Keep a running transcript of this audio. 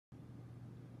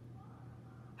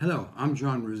Hello, I'm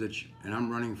John Ruzich, and I'm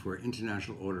running for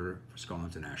International Auditor for Skål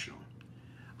International.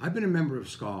 I've been a member of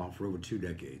Skål for over 2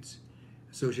 decades,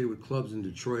 associated with clubs in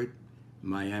Detroit,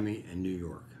 Miami, and New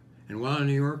York. And while in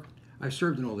New York, I've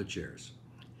served in all the chairs.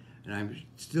 And I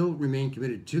still remain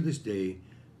committed to this day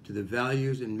to the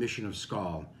values and mission of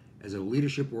Skål as a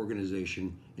leadership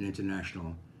organization in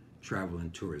international travel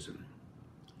and tourism.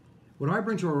 What I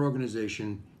bring to our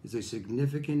organization is a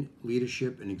significant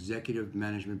leadership and executive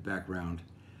management background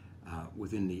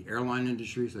within the airline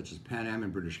industry, such as Pan Am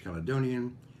and British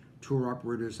Caledonian, tour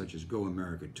operators such as Go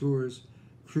America Tours,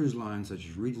 cruise lines such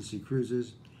as Regency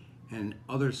Cruises, and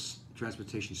other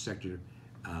transportation sector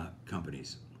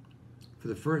companies. For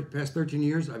the past 13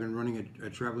 years, I've been running a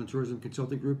travel and tourism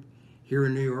consulting group here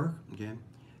in New York,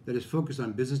 that is focused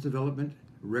on business development,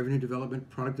 revenue development,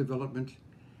 product development,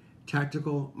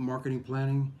 tactical marketing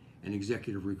planning, and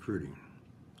executive recruiting.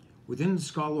 Within the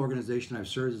Skål organization, I've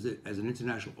served as an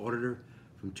international auditor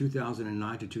from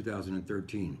 2009 to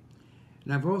 2013.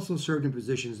 And I've also served in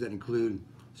positions that include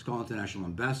Skål International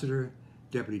Ambassador,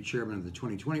 Deputy Chairman of the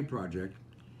 2020 Project,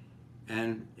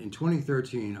 and in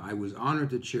 2013, I was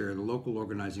honored to chair the local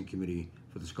organizing committee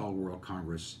for the Skål World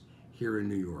Congress here in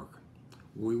New York,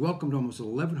 where we welcomed almost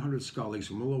 1,100 Skålies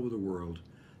from all over the world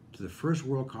to the first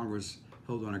World Congress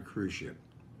held on a cruise ship,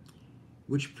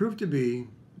 which proved to be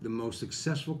the most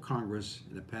successful Congress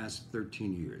in the past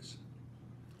 13 years.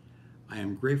 I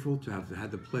am grateful to have had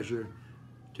the pleasure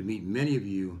to meet many of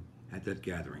you at that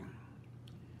gathering.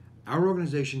 Our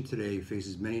organization today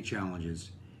faces many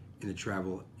challenges in the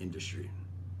travel industry.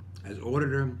 As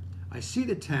auditor, I see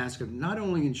the task of not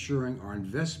only ensuring our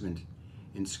investment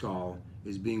in Skål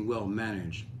is being well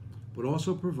managed, but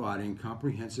also providing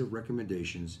comprehensive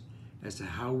recommendations as to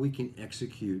how we can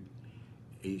execute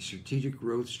a strategic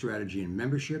growth strategy in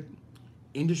membership,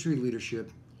 industry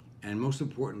leadership, and most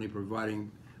importantly,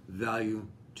 providing value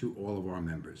to all of our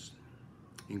members.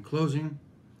 In closing,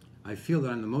 I feel that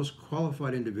I'm the most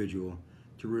qualified individual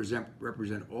to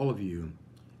represent all of you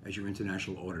as your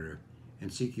international auditor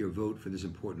and seek your vote for this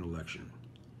important election.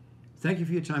 Thank you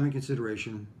for your time and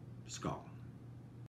consideration. Skål.